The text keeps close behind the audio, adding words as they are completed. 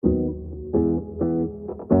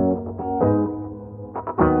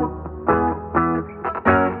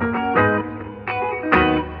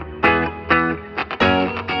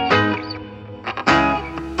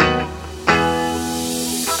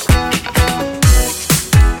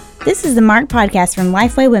This is the Mark Podcast from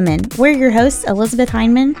Lifeway Women. We're your hosts, Elizabeth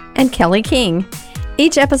Heineman and Kelly King.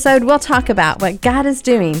 Each episode, we'll talk about what God is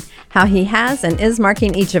doing, how He has and is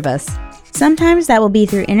marking each of us. Sometimes that will be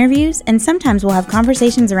through interviews, and sometimes we'll have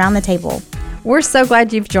conversations around the table. We're so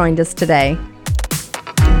glad you've joined us today.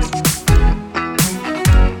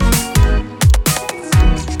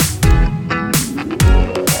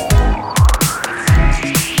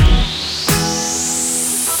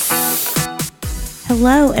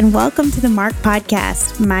 Hello and welcome to the Mark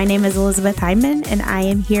Podcast. My name is Elizabeth Heineman and I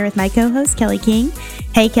am here with my co-host Kelly King.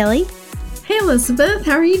 Hey Kelly. Hey Elizabeth,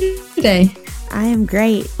 how are you doing today? I am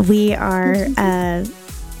great. We are,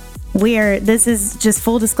 this is just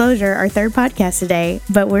full disclosure, our third podcast today,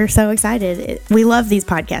 but we're so excited. We love these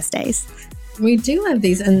podcast days. We do love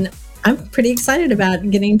these, and I'm pretty excited about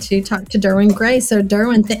getting to talk to Derwin Gray. So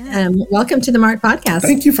Derwin, welcome to the Mark Podcast.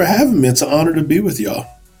 Thank you for having me. It's an honor to be with y'all.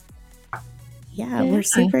 Yeah, we're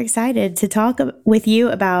super excited to talk with you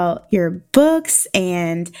about your books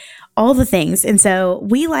and all the things. And so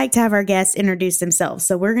we like to have our guests introduce themselves.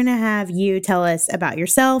 So we're going to have you tell us about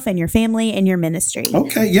yourself and your family and your ministry.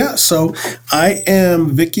 Okay, yeah. So I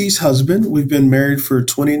am Vicky's husband. We've been married for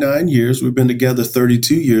 29 years. We've been together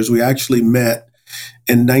 32 years. We actually met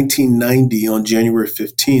in 1990 on January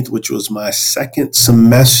 15th, which was my second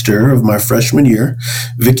semester of my freshman year.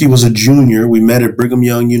 Vicky was a junior. We met at Brigham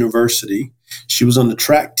Young University. She was on the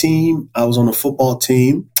track team. I was on the football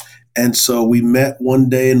team. And so we met one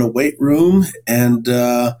day in the weight room, and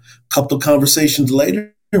a couple of conversations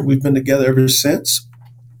later, we've been together ever since.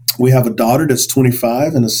 We have a daughter that's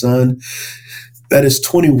 25 and a son that is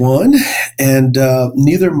 21. And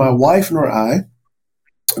neither my wife nor I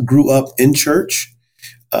grew up in church.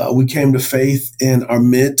 We came to faith in our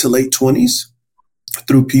mid to late 20s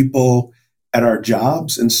through people at our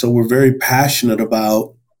jobs. And so we're very passionate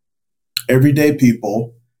about everyday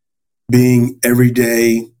people being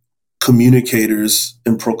everyday communicators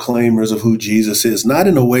and proclaimers of who Jesus is, not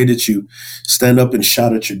in a way that you stand up and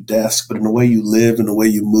shout at your desk, but in the way you live and the way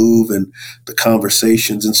you move and the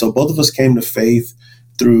conversations. And so both of us came to faith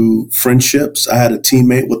through friendships. I had a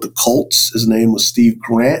teammate with the Colts. His name was Steve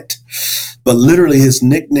Grant, but literally his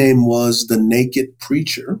nickname was the Naked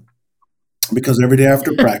Preacher, because every day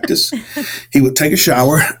after practice, he would take a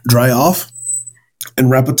shower, dry off,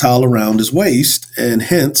 and wrap a towel around his waist, and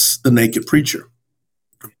hence the Naked Preacher.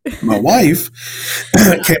 My wife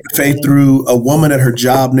came to faith through a woman at her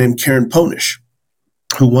job named Karen Ponish,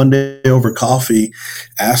 who one day over coffee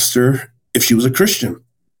asked her if she was a Christian.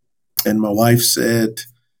 And my wife said,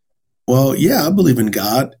 well, yeah, I believe in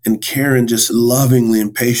God. And Karen just lovingly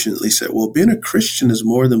and patiently said, well, being a Christian is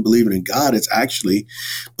more than believing in God. It's actually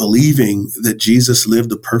believing that Jesus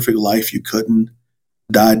lived the perfect life you couldn't,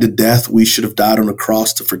 died to death. We should have died on a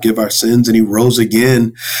cross to forgive our sins. And he rose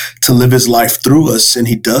again to live his life through us. And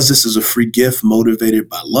he does this as a free gift motivated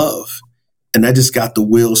by love. And that just got the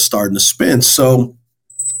wheels starting to spin. So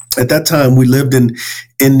at that time, we lived in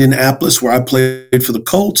Indianapolis, where I played for the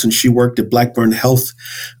Colts, and she worked at Blackburn Health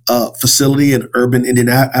Facility in urban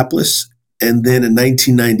Indianapolis. And then in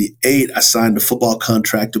 1998, I signed a football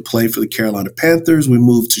contract to play for the Carolina Panthers. We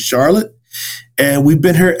moved to Charlotte, and we've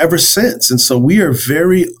been here ever since. And so we are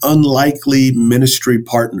very unlikely ministry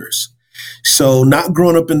partners. So not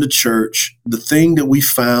growing up in the church, the thing that we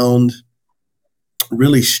found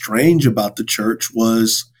really strange about the church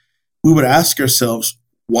was we would ask ourselves,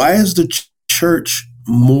 why is the church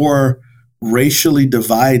more racially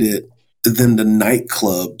divided than the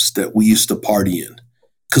nightclubs that we used to party in?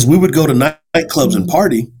 Because we would go to nightclubs and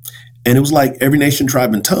party, and it was like every nation,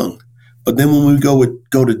 tribe, and tongue. But then when we go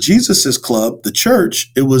to Jesus's club, the church,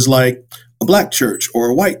 it was like a black church or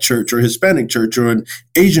a white church or a Hispanic church or an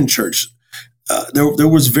Asian church. There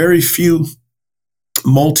was very few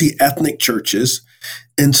multi-ethnic churches.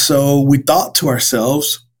 And so we thought to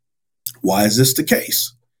ourselves, why is this the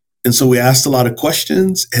case? And so we asked a lot of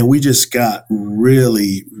questions, and we just got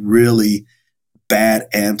really, really bad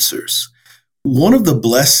answers. One of the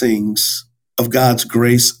blessings of God's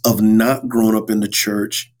grace of not growing up in the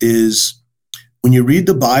church is when you read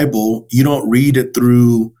the Bible, you don't read it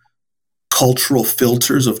through cultural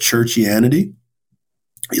filters of churchianity.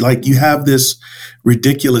 Like, you have this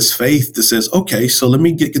ridiculous faith that says, okay, so let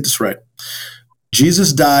me get this right.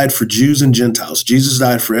 Jesus died for Jews and Gentiles. Jesus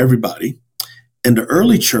died for everybody. And the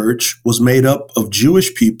early church was made up of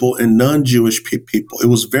Jewish people and non-Jewish people. It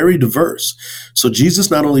was very diverse. So Jesus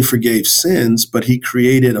not only forgave sins, but he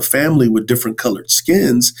created a family with different colored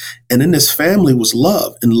skins. And in this family was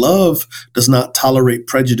love. And love does not tolerate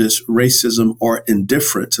prejudice, racism, or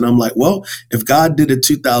indifference. And I'm like, well, if God did it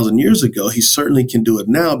 2,000 years ago, he certainly can do it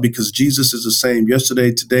now, because Jesus is the same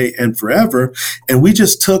yesterday, today, and forever. And we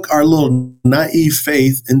just took our little naive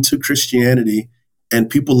faith into Christianity, and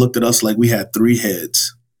people looked at us like we had three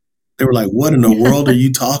heads. They were like, what in the world are you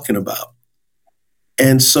talking about?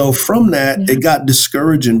 And so from that, it got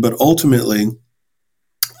discouraging. But ultimately,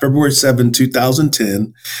 February 7,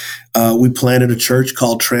 2010, we planted a church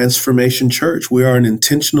called Transformation Church. We are an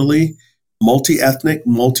intentionally multi-ethnic,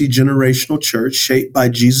 multi-generational church shaped by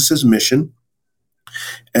Jesus's mission.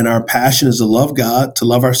 And our passion is to love God, to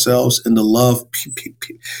love ourselves, and to love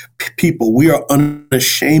people. We are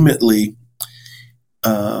unashamedly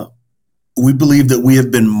we believe that we have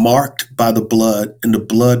been marked by the blood, and the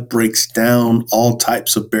blood breaks down all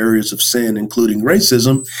types of barriers of sin, including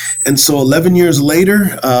racism. And so 11 years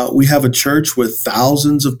later, we have a church with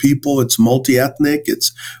thousands of people. It's multi-ethnic,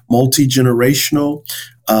 it's multi-generational.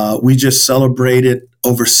 We just celebrated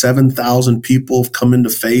over 7,000 people have come into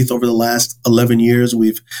faith over the last 11 years.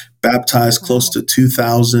 We've baptized close to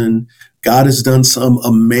 2,000. God has done some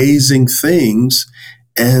amazing things.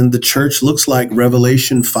 And the church looks like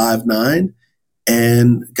Revelation 5:9,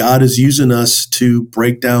 and God is using us to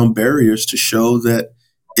break down barriers to show that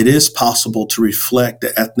it is possible to reflect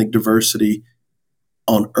the ethnic diversity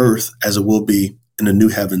on earth as it will be in the new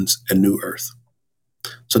heavens and new earth.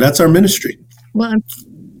 So that's our ministry. Well,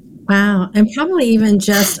 wow. And probably even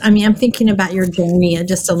just, I'm thinking about your journey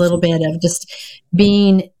just a little bit of just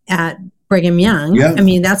being at Brigham Young. Yeah.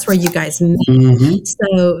 That's where you guys met.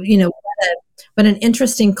 So, what an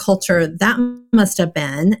interesting culture that must have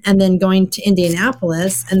been. And then going to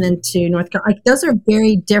Indianapolis and then to North Carolina, those are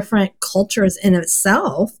very different cultures in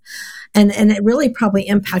itself. And it really probably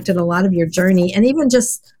impacted a lot of your journey, and even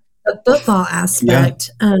just the football aspect.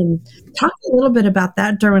 Talk a little bit about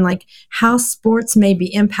that, Derwin, like how sports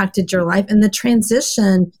maybe impacted your life and the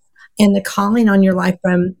transition and the calling on your life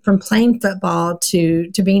from playing football to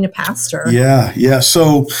being a pastor. Yeah.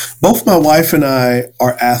 So both my wife and I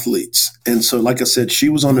are athletes. And so, like I said, she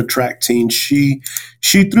was on the track team. She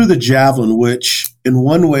threw the javelin, which in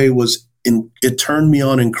one way it turned me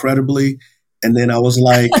on incredibly. And then I was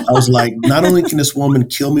like, not only can this woman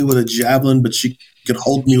kill me with a javelin, but she could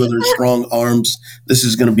hold me with her strong arms. This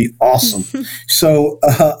is going to be awesome. So,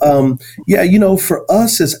 for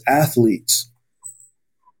us as athletes,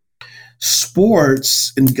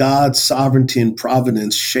 sports and God's sovereignty and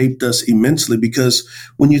providence shaped us immensely, because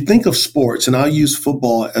when you think of sports, and I'll use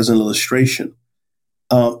football as an illustration,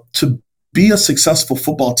 to be a successful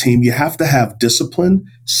football team, you have to have discipline,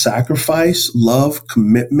 sacrifice, love,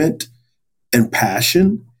 commitment, and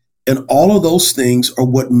passion. And all of those things are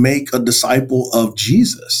what make a disciple of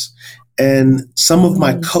Jesus. And some of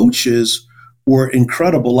my coaches were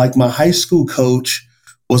incredible. Like my high school coach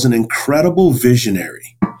was an incredible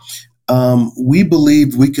visionary. We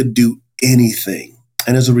believed we could do anything.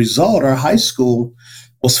 And as a result, our high school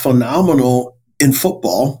was phenomenal in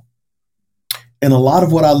football. And a lot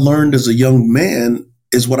of what I learned as a young man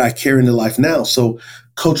is what I carry into life now. So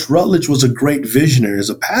Coach Rutledge was a great visionary. As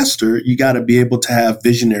a pastor, you got to be able to have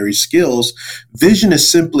visionary skills. Vision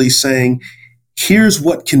is simply saying, here's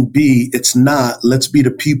what can be. It's not. Let's be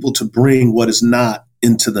the people to bring what is not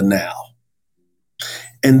into the now.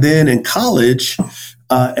 And then in college,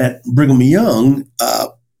 at Brigham Young,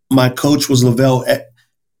 my coach was Lavelle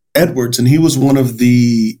Edwards, and he was one of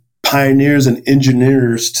the pioneers and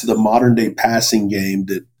engineers to the modern day passing game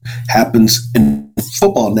that happens in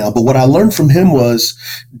football now. But what I learned from him was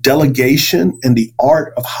delegation and the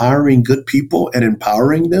art of hiring good people and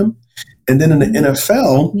empowering them. And then in the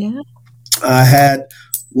NFL, I had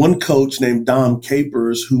one coach named Dom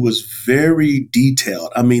Capers who was very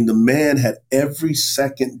detailed. I mean, the man had every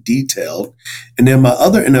second detailed. And then my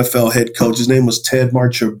other NFL head coach, his name was Ted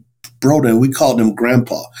Marcher Broden. We called him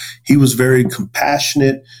Grandpa. He was very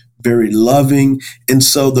compassionate, very loving. And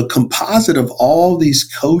so the composite of all these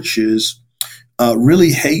coaches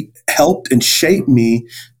really helped and shaped me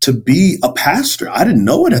to be a pastor. I didn't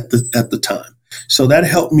know it at the time. So that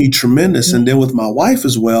helped me tremendous. And then with my wife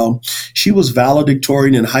as well, she was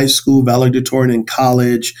valedictorian in high school, valedictorian in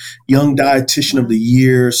college, young dietitian of the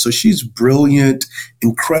year. So she's brilliant,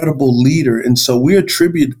 incredible leader. And so we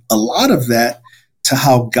attribute a lot of that to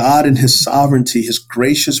how God in his sovereignty, his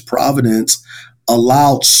gracious providence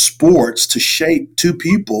allowed sports to shape two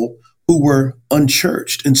people who were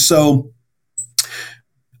unchurched. And so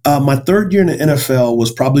My third year in the NFL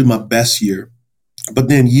was probably my best year. But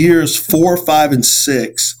then years 4, 5, and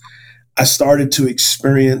 6, I started to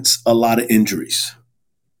experience a lot of injuries.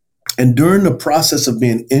 And during the process of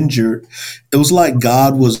being injured, it was like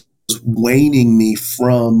God was waning me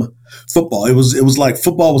from football. It was like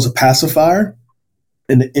football was a pacifier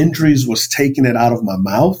and the injuries was taking it out of my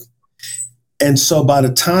mouth. And so by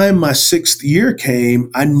the time my 6th year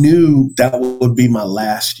came, I knew that would be my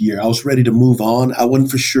last year. I was ready to move on. I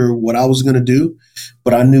wasn't for sure what I was going to do,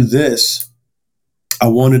 but I knew this. I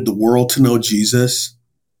wanted the world to know Jesus.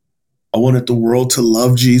 I wanted the world to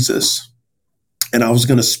love Jesus. And I was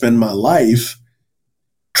going to spend my life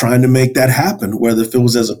trying to make that happen, whether if it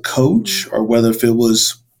was as a coach or whether if it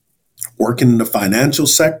was working in the financial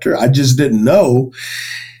sector. I just didn't know.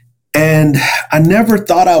 And I never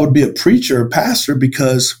thought I would be a preacher or pastor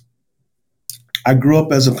because I grew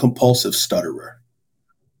up as a compulsive stutterer.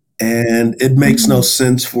 And it makes no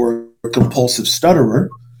sense for a compulsive stutterer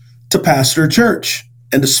to pastor a church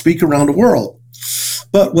and to speak around the world.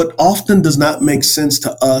 But what often does not make sense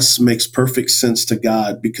to us makes perfect sense to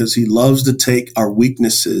God because he loves to take our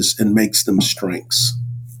weaknesses and makes them strengths.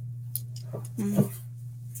 I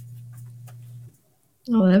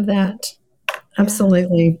love that.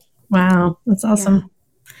 Absolutely. Wow. That's awesome. Yeah.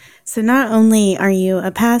 So not only are you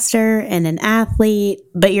a pastor and an athlete,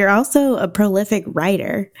 but you're also a prolific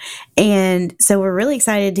writer. And so we're really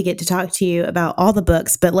excited to get to talk to you about all the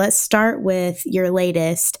books, but let's start with your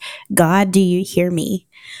latest, God, Do You Hear Me?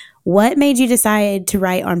 What made you decide to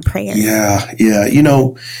write on prayer? Yeah.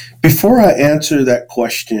 Before I answer that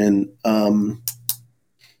question,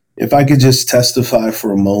 if I could just testify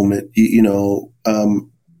for a moment,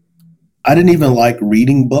 I didn't even like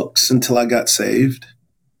reading books until I got saved.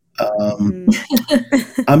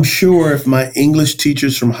 I'm sure if my English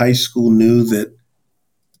teachers from high school knew that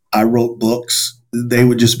I wrote books, they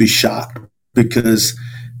would just be shocked because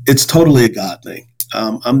it's totally a God thing.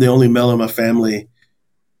 I'm the only male in my family,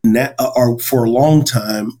 or for a long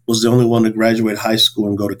time, was the only one to graduate high school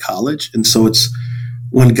and go to college. And so it's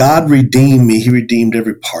when God redeemed me, he redeemed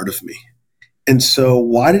every part of me. And so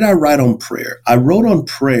why did I write on prayer? I wrote on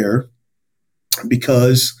prayer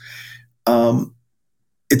because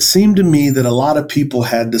it seemed to me that a lot of people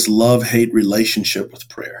had this love-hate relationship with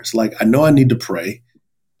prayer. It's like, I know I need to pray,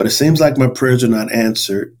 but it seems like my prayers are not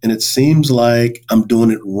answered, and it seems like I'm doing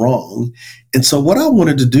it wrong. And so what I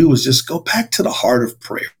wanted to do was just go back to the heart of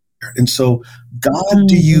prayer. And so, God,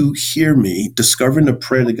 do you hear me? Discovering the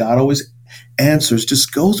prayer that God always answers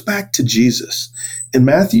just goes back to Jesus. In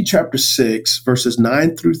Matthew chapter 6, verses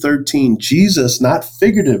 9 through 13, Jesus, not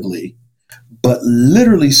figuratively, but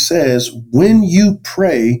literally says, when you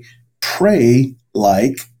pray, pray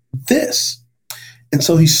like this. And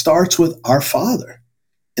so he starts with our Father.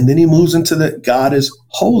 And then he moves into that God is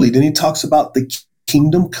holy. Then he talks about the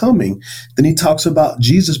kingdom coming. Then he talks about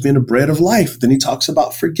Jesus being the bread of life. Then he talks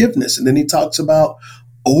about forgiveness. And then he talks about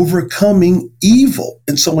overcoming evil.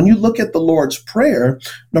 And so when you look at the Lord's Prayer,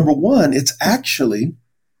 number one, it's actually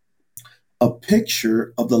a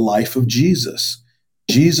picture of the life of Jesus.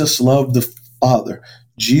 Jesus loved the Father.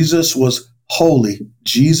 Jesus was holy.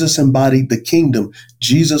 Jesus embodied the kingdom.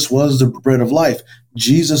 Jesus was the bread of life.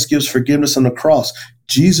 Jesus gives forgiveness on the cross.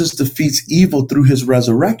 Jesus defeats evil through his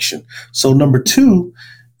resurrection. So number two,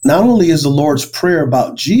 not only is the Lord's Prayer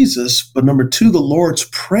about Jesus, but number two, the Lord's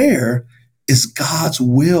Prayer is God's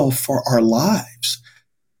will for our lives.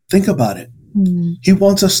 Think about it. He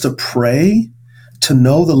wants us to pray to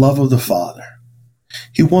know the love of the Father.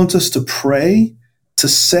 He wants us to pray to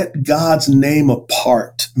set God's name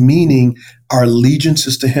apart, meaning our allegiance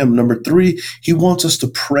is to him. Number three, he wants us to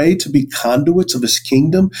pray to be conduits of his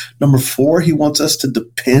kingdom. Number four, he wants us to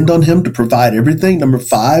depend on him to provide everything. Number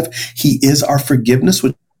five, he is our forgiveness,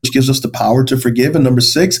 which gives us the power to forgive. And number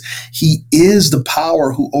six, he is the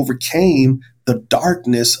power who overcame the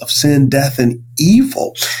darkness of sin, death, and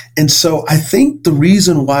evil. And so I think the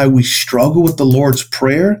reason why we struggle with the Lord's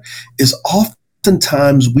Prayer is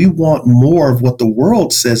oftentimes we want more of what the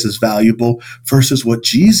world says is valuable versus what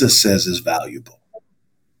Jesus says is valuable.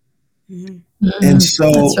 And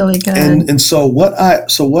so that's really good. And so what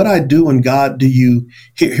I do in God, Do You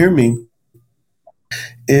Hear Me?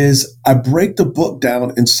 Is I break the book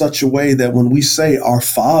down in such a way that when we say our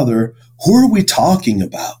Father, who are we talking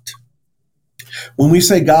about? When we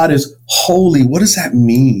say God is holy, what does that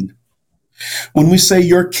mean? When we say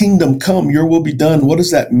your kingdom come, your will be done, what does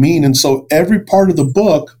that mean? And so every part of the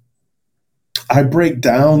book, I break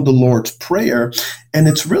down the Lord's Prayer, and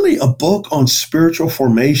it's really a book on spiritual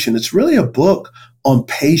formation. It's really a book on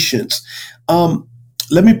patience.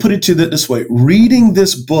 Let me put it to you this way. Reading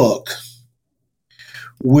this book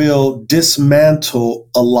will dismantle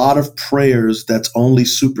a lot of prayers that's only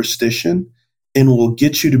superstition and will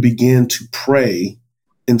get you to begin to pray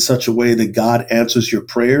in such a way that God answers your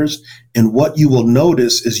prayers. And what you will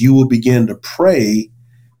notice is you will begin to pray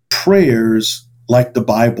prayers like the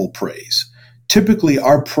Bible prays. Typically,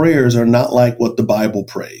 our prayers are not like what the Bible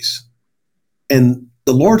prays. And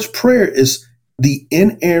the Lord's Prayer is the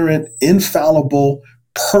inerrant, infallible,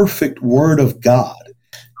 perfect word of God.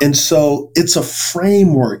 And so it's a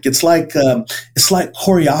framework. It's like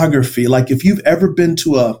choreography. Like if you've ever been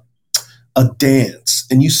to a dance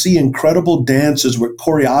and you see incredible dancers with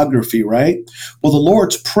choreography, right? Well, the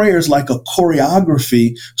Lord's Prayer is like a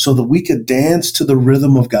choreography so that we could dance to the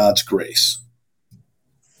rhythm of God's grace.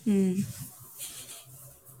 Yeah.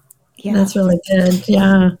 That's really good.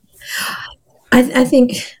 Yeah. I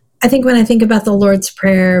think when I think about the Lord's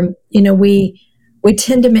Prayer, we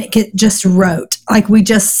tend to make it just rote, like we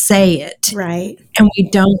just say it. Right. And we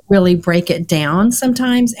don't really break it down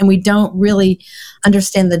sometimes, and we don't really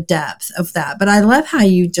understand the depth of that. But I love how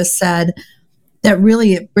you just said that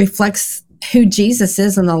really it reflects who Jesus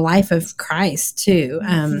is in the life of Christ too.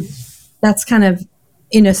 That's kind of,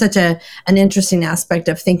 such an interesting aspect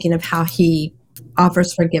of thinking of how he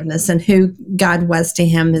offers forgiveness and who God was to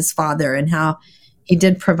him, his Father, and how he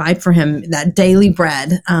did provide for him that daily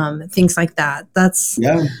bread, things like that. That's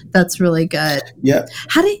really good. Yeah.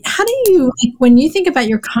 How do you, when you think about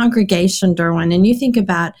your congregation, Derwin, and you think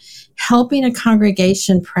about helping a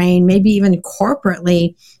congregation praying, maybe even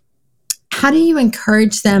corporately, how do you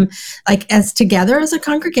encourage them, like as together as a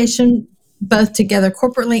congregation, both together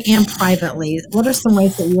corporately and privately? What are some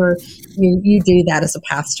ways that you do that as a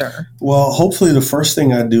pastor? Well, hopefully the first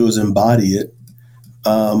thing I do is embody it.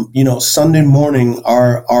 Sunday morning,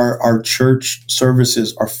 our church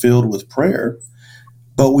services are filled with prayer,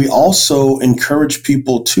 but we also encourage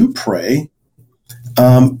people to pray.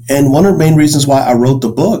 And one of the main reasons why I wrote the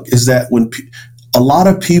book is that when a lot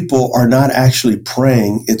of people are not actually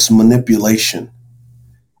praying, it's manipulation.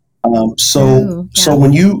 So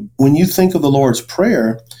when you think of the Lord's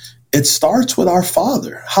Prayer, it starts with our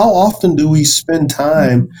Father. How often do we spend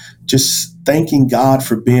time just thanking God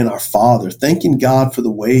for being our Father, thanking God for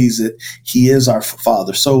the ways that he is our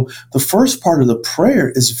Father? So the first part of the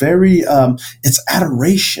prayer is very, it's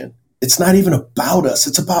adoration. It's not even about us.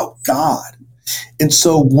 It's about God. And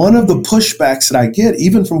so one of the pushbacks that I get,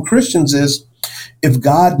 even from Christians, is if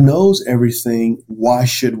God knows everything, why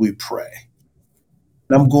should we pray?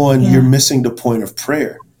 And I'm going, you're missing the point of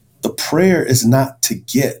prayer. The prayer is not to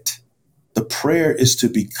get. The prayer is to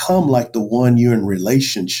become like the one you're in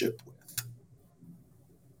relationship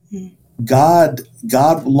with. God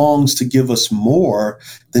longs to give us more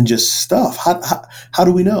than just stuff. How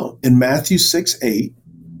do we know? In Matthew 6:8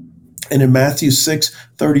 and in Matthew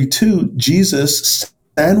 6:32, Jesus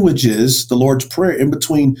sandwiches the Lord's Prayer in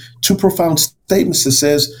between two profound statements that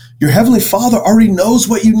says, your heavenly Father already knows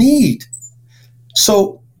what you need.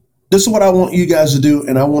 So this is what I want you guys to do,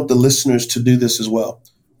 and I want the listeners to do this as well.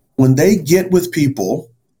 When they get with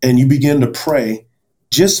people and you begin to pray,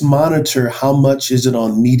 just monitor how much is it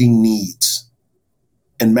on meeting needs.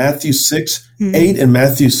 And Matthew 6:8 and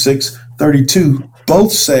Matthew 6:32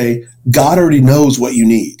 both say God already knows what you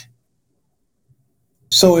need.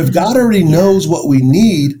 So if God already knows what we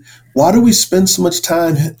need, why do we spend so much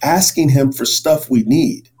time asking him for stuff we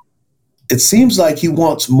need? It seems like he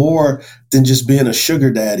wants more than just being a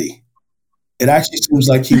sugar daddy. It actually seems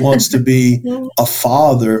like he wants to be a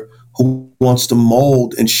father who wants to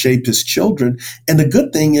mold and shape his children. And the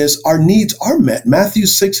good thing is our needs are met. Matthew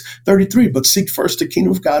 6:33, but seek first the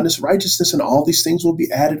kingdom of God and his righteousness, and all these things will be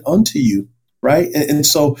added unto you, right? And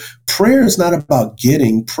so prayer is not about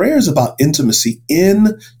getting. Prayer is about intimacy.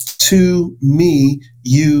 Into me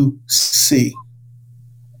you see.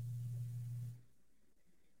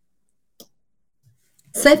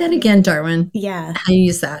 Say that again, Derwin. Yeah. How you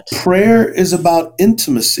use that. Prayer is about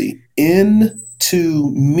intimacy.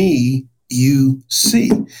 Into me you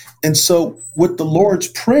see. And so with the Lord's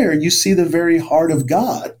Prayer, you see the very heart of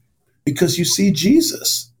God because you see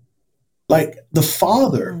Jesus. Like the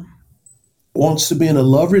Father wants to be in a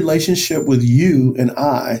love relationship with you and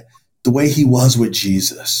I the way he was with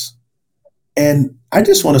Jesus. And I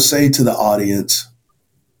just want to say to the audience,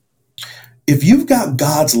 if you've got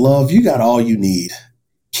God's love, you got all you need.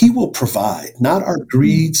 He will provide, not our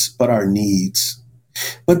greeds, but our needs.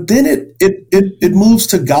 But then it moves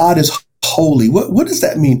to God is holy. What does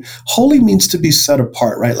that mean? Holy means to be set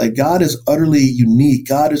apart, right? Like God is utterly unique.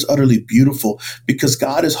 God is utterly beautiful because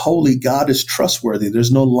God is holy. God is trustworthy.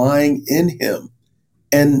 There's no lying in him.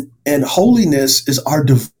 And holiness is our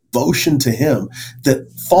devotion to him,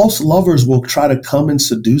 that false lovers will try to come and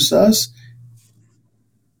seduce us,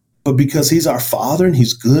 but because he's our Father and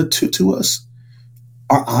he's good to us,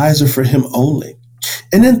 our eyes are for him only.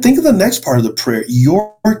 And then think of the next part of the prayer.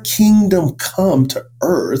 Your kingdom come to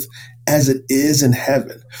earth as it is in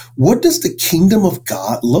heaven. What does the kingdom of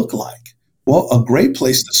God look like? Well, a great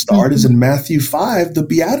place to start is in Matthew 5, the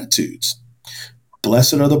Beatitudes.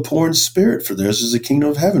 Blessed are the poor in spirit, for theirs is the kingdom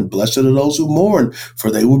of heaven. Blessed are those who mourn,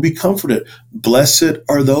 for they will be comforted. Blessed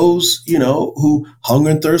are those, who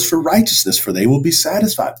hunger and thirst for righteousness, for they will be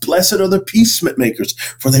satisfied. Blessed are the peacemakers,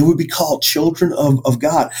 for they will be called children of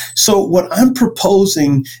God. So what I'm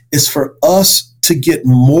proposing is for us to get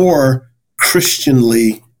more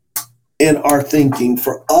Christianly in our thinking,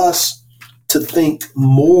 for us to think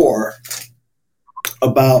more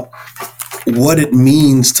about what it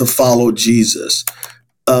means to follow Jesus,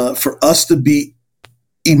 for us to be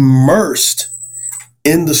immersed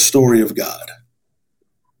in the story of God.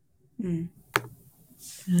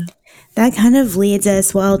 That kind of leads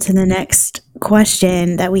us well to the next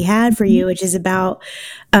question that we had for you, which is about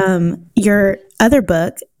your other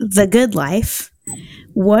book, The Good Life.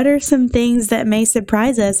 What are some things that may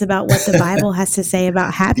surprise us about what the Bible has to say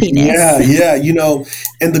about happiness? Yeah.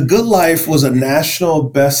 And The Good Life was a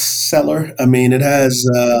national bestseller. I mean, it has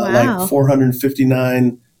like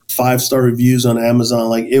 459 5-star reviews on Amazon.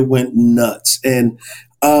 Like, it went nuts. And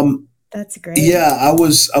that's great. Yeah, I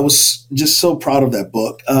was just so proud of that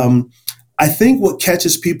book. I think what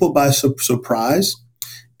catches people by surprise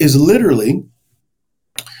is literally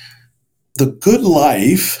The Good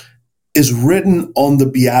Life is written on the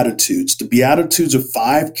Beatitudes. The Beatitudes are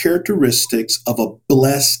 5 characteristics of a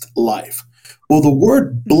blessed life. Well, the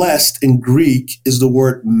word blessed in Greek is the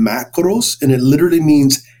word makros, and it literally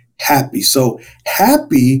means happy. So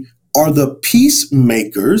happy are the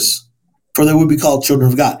peacemakers, for they would be called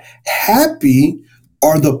children of God. Happy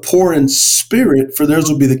are the poor in spirit, for theirs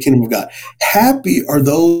will be the kingdom of God. Happy are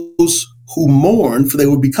those who mourn, for they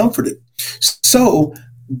will be comforted. So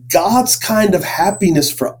God's kind of happiness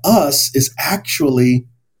for us is actually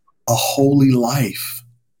a holy life.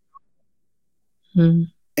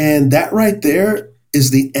 And that right there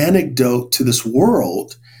is the antidote to this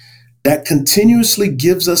world that continuously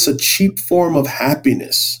gives us a cheap form of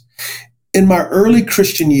happiness. In my early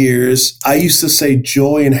Christian years, I used to say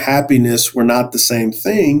joy and happiness were not the same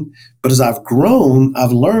thing. But as I've grown,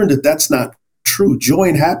 I've learned that that's not true. Joy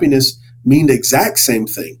and happiness mean the exact same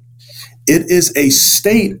thing. It is a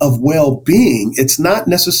state of well-being. It's not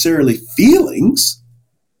necessarily feelings.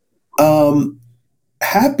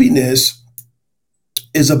 Happiness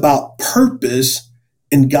is about purpose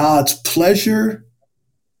in God's pleasure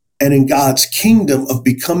and in God's kingdom of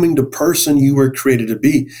becoming the person you were created to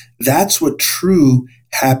be. That's what true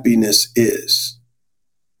happiness is.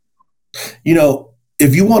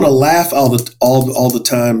 If you want to laugh all the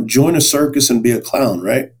time, join a circus and be a clown,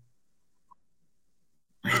 right?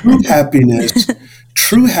 True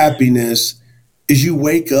happiness is you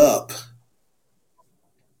wake up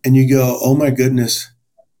and you go, oh my goodness,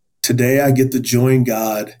 today I get to join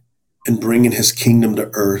God in bringing his kingdom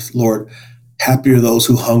to earth. Lord, happy are those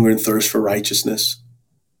who hunger and thirst for righteousness.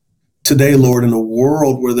 Today, Lord, in a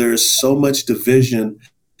world where there is so much division,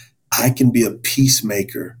 I can be a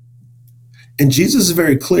peacemaker. And Jesus is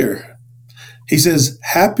very clear. He says,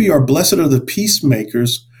 happy or blessed are the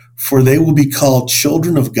peacemakers, for they will be called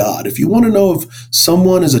children of God. If you want to know if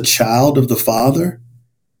someone is a child of the Father,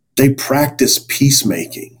 they practice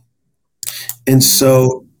peacemaking. And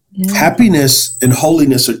so happiness and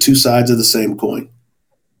holiness are 2 sides of the same coin.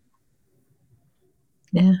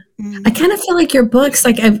 Yeah. I kind of feel like your books,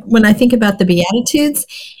 when I think about the Beatitudes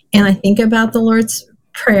and I think about the Lord's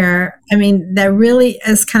Prayer, I mean, that really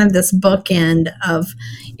is kind of this bookend of,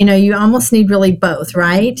 you almost need really both,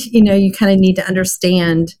 right? You kind of need to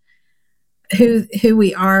understand who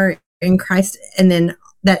we are in Christ, and then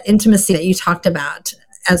that intimacy that you talked about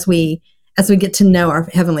as we get to know our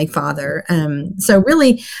Heavenly Father. So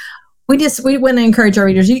really, we want to encourage our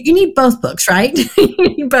readers. You need both books, right? You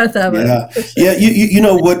need both of them. Yeah. You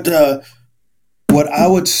know what I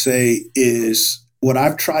would say is what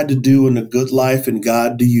I've tried to do in The Good Life, and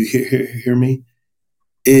God, do you hear me?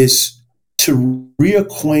 Is to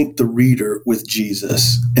reacquaint the reader with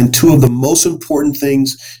Jesus. And 2 of the most important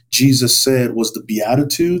things Jesus said was the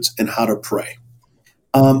Beatitudes and how to pray.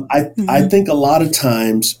 I think a lot of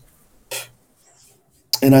times,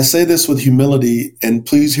 and I say this with humility, and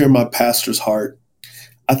please hear my pastor's heart,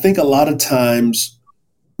 I think a lot of times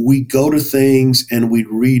we go to things and we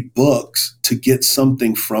read books to get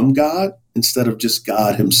something from God instead of just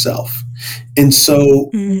God himself. And so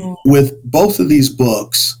with both of these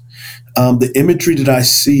books, The imagery that I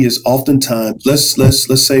see is oftentimes,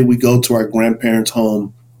 let's say we go to our grandparents'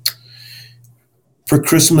 home for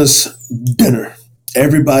Christmas dinner.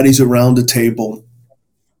 Everybody's around the table.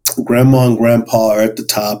 Grandma and grandpa are at the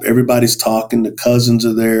top. Everybody's talking. The cousins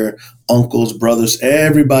are there, uncles, brothers,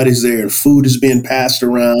 everybody's there. And food is being passed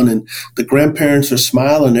around, and the grandparents are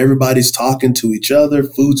smiling. Everybody's talking to each other.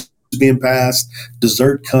 Food's being passed.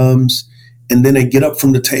 Dessert comes. And then they get up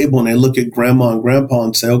from the table and they look at grandma and grandpa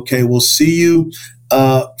and say, okay, we'll see you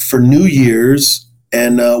for New Year's.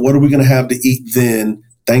 And what are we going to have to eat then?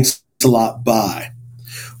 Thanks a lot. Bye.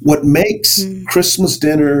 What makes Christmas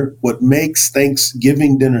dinner, what makes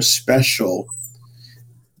Thanksgiving dinner special,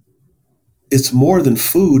 it's more than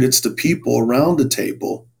food. It's the people around the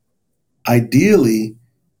table. Ideally,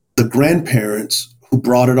 the grandparents who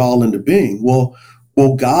brought it all into being. Well,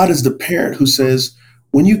 God is the parent who says,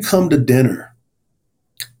 when you come to dinner,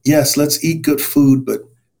 yes, let's eat good food, but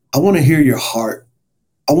I want to hear your heart.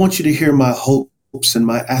 I want you to hear my hopes and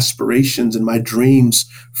my aspirations and my dreams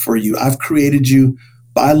for you. I've created you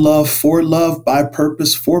by love, by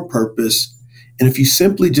purpose, for purpose. And if you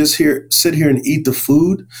simply just sit here and eat the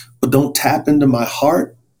food, but don't tap into my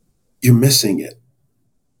heart, you're missing it.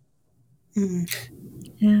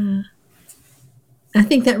 Yeah. I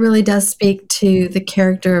think that really does speak to the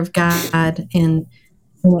character of God and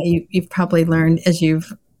what you've probably learned as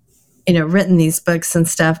you've, written these books and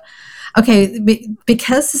stuff. Okay,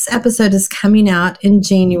 because this episode is coming out in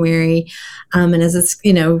January, and as it's,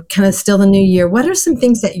 kind of still the new year, what are some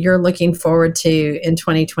things that you're looking forward to in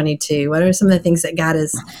 2022? What are some of the things that God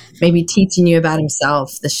is maybe teaching you about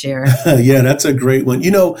himself this year? Yeah, that's a great one.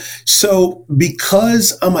 So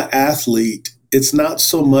because I'm an athlete, it's not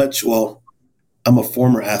so much, I'm a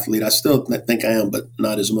former athlete. I still think I am, but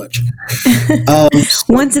not as much.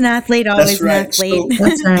 Once an athlete, always an athlete. So,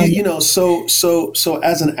 that's right. So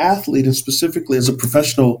as an athlete, and specifically as a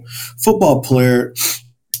professional football player,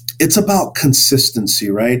 it's about consistency,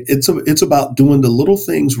 right? It's about doing the little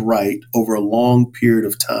things right over a long period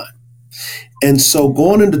of time. And so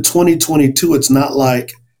going into 2022, it's not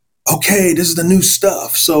like, okay, this is the new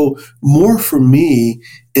stuff. So more for me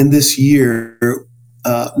in this year,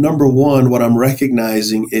 number one, what I'm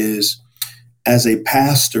recognizing is as a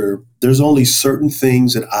pastor, there's only certain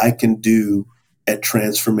things that I can do at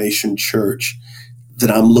Transformation Church that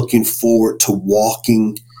I'm looking forward to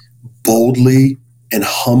walking boldly and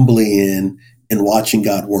humbly in and watching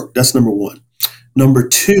God work. That's number one. Number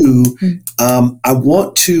two, I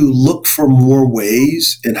want to look for more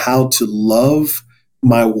ways in how to love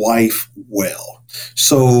my wife well.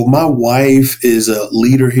 So my wife is a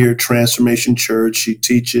leader here at Transformation Church. She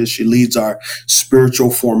teaches, she leads our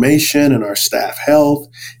spiritual formation and our staff health.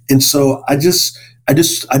 And so I just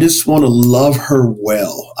want to love her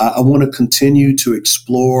well. I want to continue to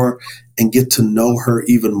explore and get to know her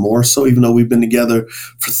even more so, even though we've been together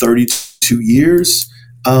for 32 years.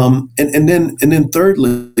 And then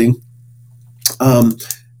thirdly,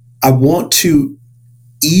 I want to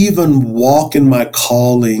even walk in my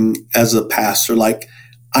calling as a pastor. Like,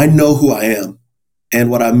 I know who I am.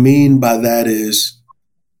 And what I mean by that is,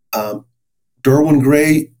 Derwin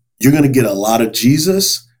Gray, you're going to get a lot of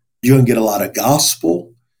Jesus. You're going to get a lot of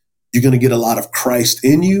gospel. You're going to get a lot of Christ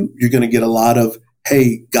in you. You're going to get a lot of,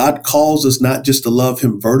 hey, God calls us not just to love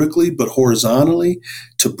him vertically, but horizontally,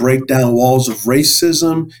 to break down walls of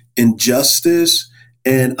racism, injustice.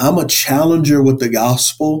 And I'm a challenger with the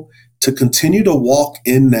gospel to continue to walk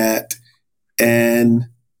in that and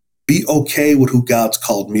be okay with who God's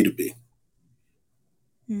called me to be.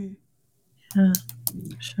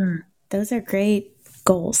 Sure. Those are great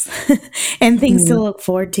goals and things to look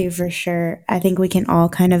forward to for sure. I think we can all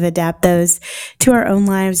kind of adapt those to our own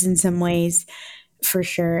lives in some ways for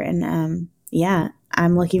sure. And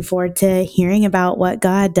I'm looking forward to hearing about what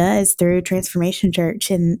God does through Transformation Church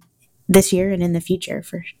in this year and in the future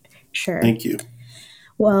for sure. Thank you.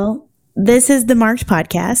 Well, this is the Marked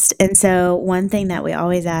Podcast. And so one thing that we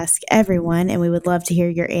always ask everyone, and we would love to hear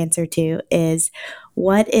your answer to, is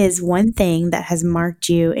what is one thing that has marked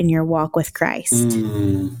you in your walk with Christ?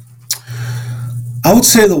 I would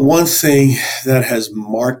say the one thing that has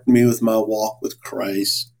marked me with my walk with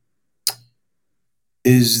Christ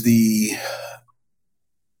is the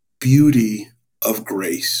beauty of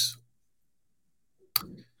grace.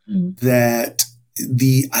 That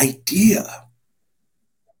the idea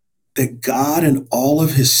that God in all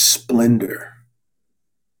of his splendor,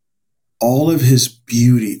 all of his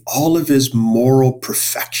beauty, all of his moral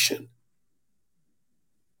perfection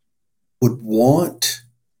would want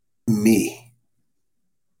me.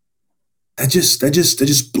 That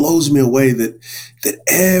just blows me away that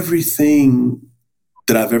everything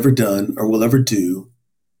that I've ever done or will ever do.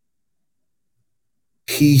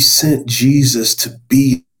 He sent Jesus to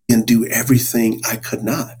be and do everything I could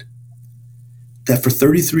not. That for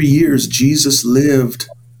 33 years, Jesus lived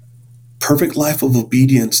perfect life of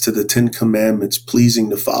obedience to the 10 Commandments, pleasing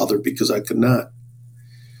the Father because I could not.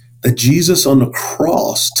 That Jesus on the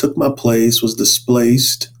cross took my place, was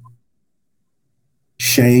displaced,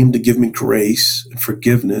 shamed to give me grace and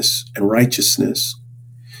forgiveness and righteousness.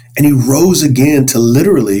 And he rose again to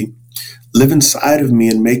literally live inside of me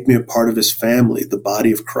and make me a part of his family, the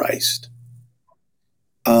body of Christ.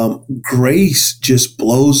 Grace just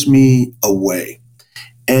blows me away.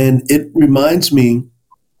 And it reminds me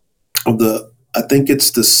of I think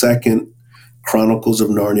it's the second Chronicles of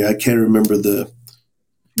Narnia. I can't remember the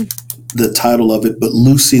title of it, but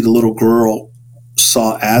Lucy, the little girl,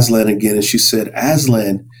 saw Aslan again, and she said,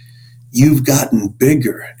 Aslan, you've gotten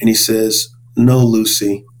bigger. And he says, no,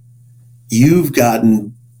 Lucy, you've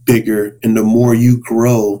gotten bigger, and the more you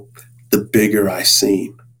grow, the bigger I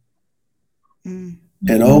seem. Mm-hmm.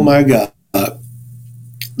 And oh my God,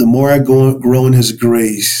 the more I grow in his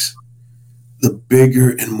grace, the bigger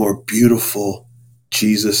and more beautiful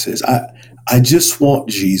Jesus is. I just want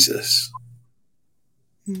Jesus.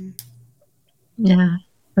 Yeah,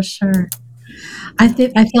 for sure. I feel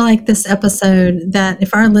like this episode, that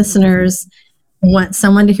if our listeners want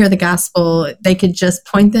someone to hear the gospel, they could just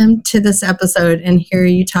point them to this episode and hear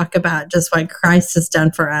you talk about just what Christ has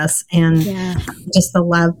done for us and just the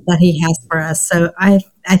love that he has for us. So I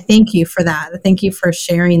thank you for that. I thank you for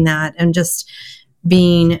sharing that and just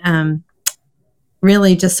being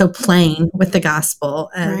really just so plain with the gospel.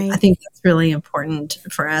 Right. I think that's really important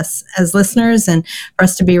for us as listeners and for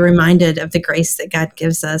us to be reminded of the grace that God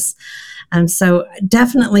gives us. So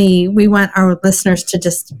definitely we want our listeners to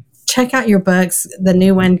just check out your books, the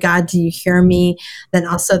new one, God, Do You Hear Me? Then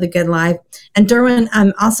also The Good Life. And Derwin,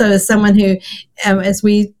 also as someone who, as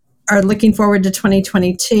we are looking forward to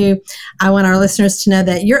 2022, I want our listeners to know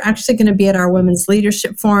that you're actually going to be at our Women's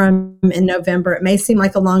Leadership Forum in November. It may seem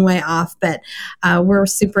like a long way off, but we're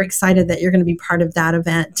super excited that you're going to be part of that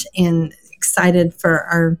event and excited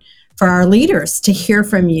for our leaders to hear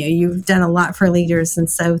from you. You've done a lot for leaders, and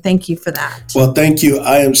so thank you for that. Well, thank you.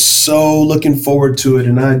 I am so looking forward to it,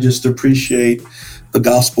 and I just appreciate the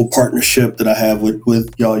gospel partnership that I have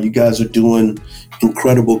with y'all. You guys are doing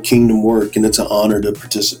incredible kingdom work, and it's an honor to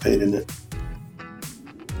participate in it.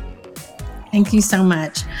 Thank you so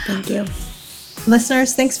much. Thank you.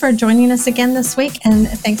 Listeners, thanks for joining us again this week, and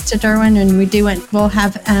thanks to Derwin. And we'll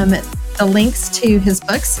have the links to his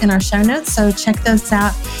books in our show notes, so check those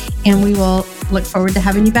out, and we will look forward to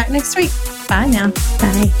having you back next week. Bye now.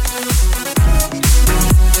 Bye.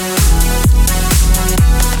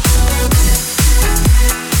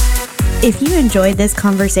 If you enjoyed this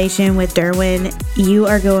conversation with Derwin, you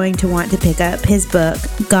are going to want to pick up his book,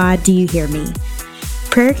 God, Do You Hear Me?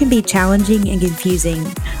 Prayer can be challenging and confusing.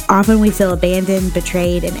 Often we feel abandoned,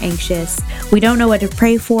 betrayed, and anxious. We don't know what to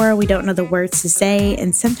pray for, we don't know the words to say,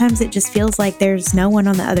 and sometimes it just feels like there's no one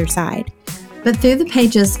on the other side. But through the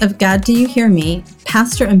pages of God, Do You Hear Me?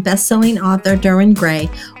 Pastor and best-selling author Derwin Gray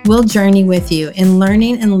will journey with you in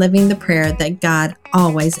learning and living the prayer that God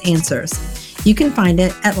always answers. You can find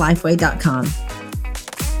it at lifeway.com.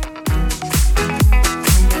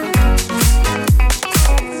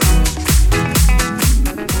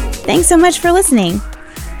 Thanks so much for listening.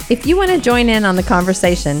 If you want to join in on the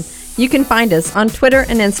conversation, you can find us on Twitter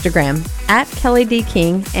and Instagram at Kelly D.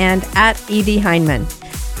 King and at E.D. Heineman.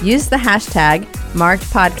 Use the hashtag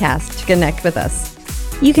 #MarkedPodcast to connect with us.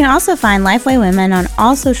 You can also find Lifeway Women on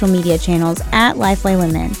all social media channels at Lifeway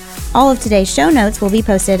Women. All of today's show notes will be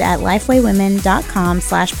posted at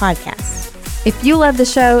lifewaywomen.com/podcast. If you love the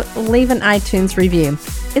show, leave an iTunes review.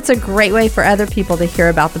 It's a great way for other people to hear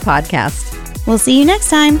about the podcast. We'll see you next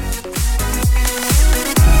time.